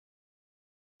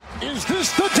Is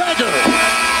this the dagger?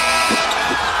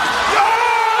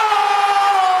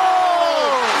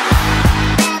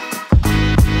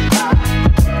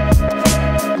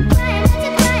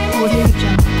 Audio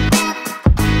Jungle.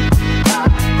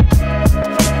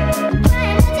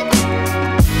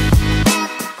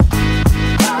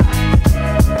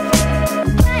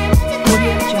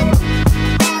 Audio Jungle.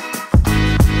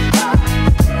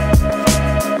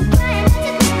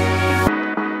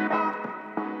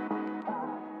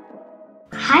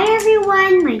 Hi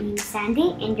everyone, my name is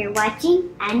Sandy and you're watching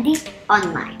Andy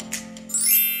Online.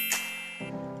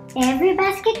 Every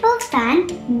basketball fan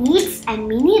needs a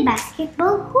mini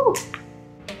basketball hoop.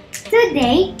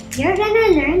 Today, you're gonna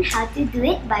learn how to do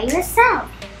it by yourself.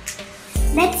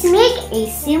 Let's make a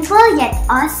simple yet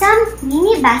awesome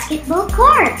mini basketball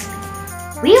court.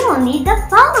 We will need the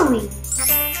following: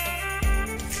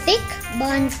 thick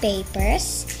bond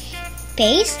papers,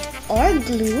 paste or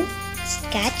glue,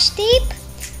 scotch tape,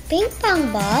 ping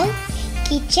pong ball,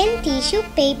 kitchen tissue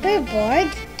paper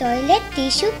board, toilet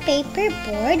tissue paper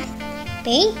board,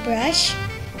 paintbrush,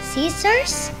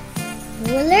 scissors,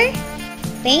 ruler,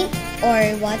 paint or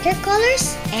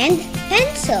watercolors, and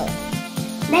pencil.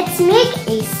 Let's make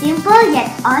a simple yet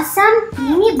awesome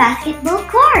mini basketball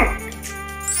court.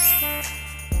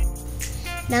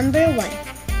 Number 1.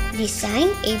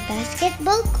 Design a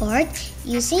basketball court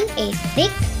using a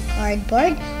thick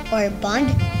cardboard or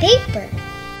bond paper.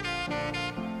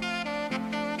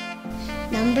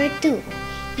 Number 2.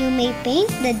 You may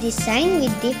paint the design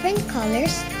with different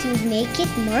colors to make it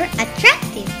more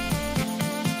attractive.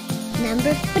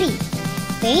 Number 3.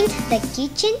 Paint the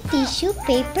kitchen tissue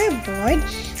paper board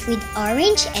with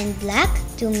orange and black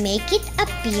to make it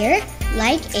appear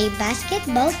like a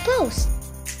basketball post.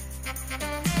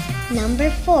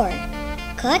 Number 4.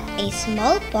 Cut a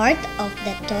small part of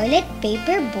the toilet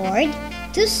paper board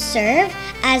to serve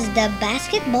as the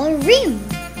basketball rim.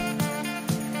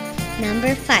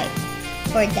 Number 5.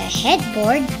 For the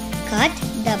headboard, cut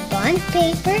the bond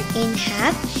paper in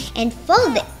half and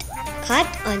fold it. Cut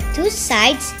on two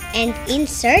sides and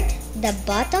insert the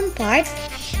bottom part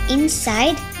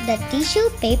inside the tissue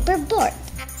paper board.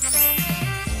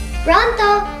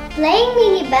 Pronto! Playing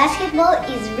mini basketball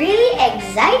is really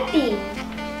exciting!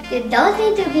 You don't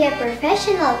need to be a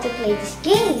professional to play this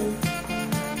game.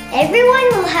 Everyone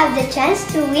will have the chance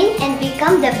to win and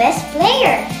become the best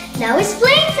player. Now it's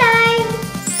playing time!